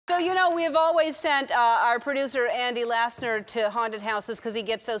So, you know, we have always sent our producer, Andy Lassner, to haunted houses because he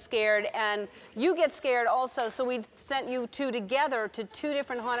gets so scared, and you get scared also, so we sent you two together to two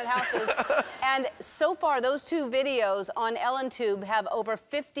different haunted houses. And so far, those two videos on EllenTube have over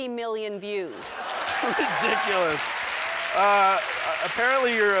 50 million views. It's ridiculous.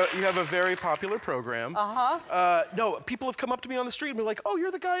 Apparently, you have a very popular program. No, people have come up to me on the street and be like, "Oh,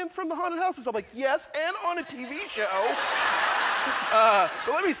 you're the guy from the haunted houses." I'm like, "Yes, and on a TV show." But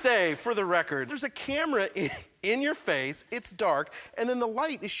let me say, for the record, there's a camera in your face, it's dark, and then the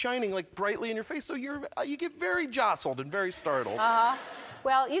light is shining like brightly in your face, so you get very jostled and very startled.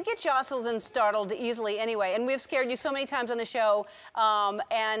 Well, you get jostled and startled easily anyway, and we've scared you so many times on the show.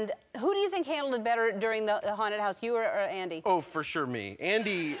 And who do you think handled it better during the haunted house, you or Andy? Oh, for sure me.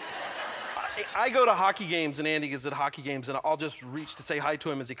 Andy, I go to hockey games and Andy is at hockey games, and I'll just reach to say hi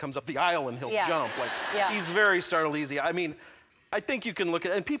to him as he comes up the aisle and he'll jump. Like, he's very startled easy. I mean, I think you can look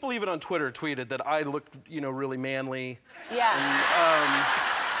at, and people even on Twitter tweeted that I looked, you know, really manly.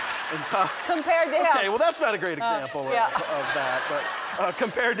 Compared to him. Okay, well, that's not a great example of that, but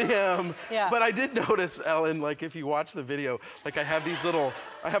compared to him. But I did notice, Ellen, like, if you watch the video, like, I have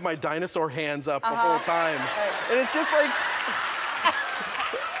my dinosaur hands up the whole time. And it's just like,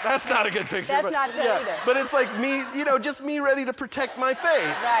 that's not a good picture. That's not good either. But it's like me, you know, just me ready to protect my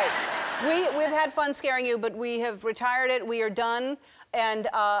face. Right. We've had fun scaring you, but we have retired it. We are done, and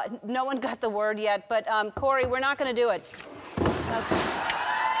no one got the word yet. But Corey, we're not going to do it. Okay.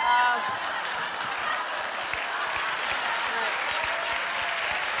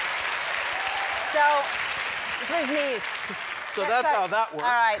 So, it's for his knees. So that's how that works.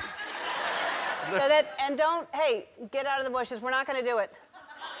 All right. So that's, and don't, hey, get out of the bushes. We're not going to do it.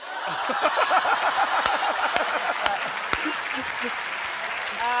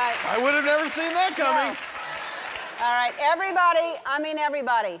 All right. I would have never seen that coming. No. All right, everybody, I mean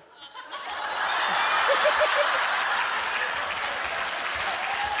everybody.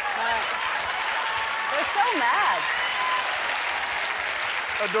 All right. They're so mad.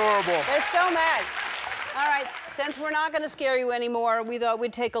 Adorable. They're so mad. All right, since we're not going to scare you anymore, we thought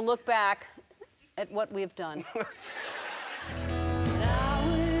we'd take a look back at what we've done.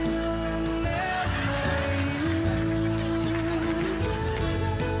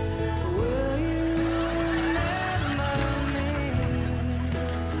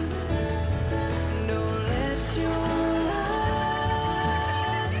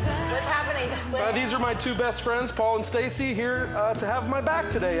 These are my two best friends, Paul and Stacy, here to have my back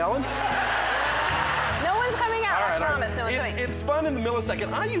today, Ellen. No one's coming out, I promise. No one's coming. It's fun in the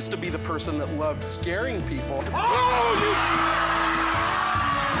millisecond. I used to be the person that loved scaring people. Oh!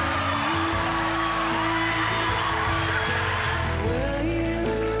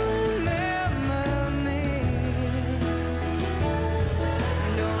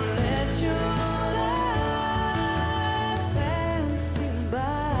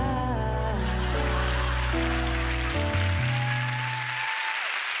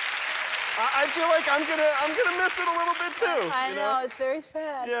 I feel like I'm gonna miss it a little bit too. I know, it's very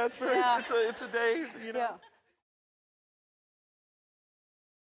sad. Yeah, it's a day, you know. Yeah.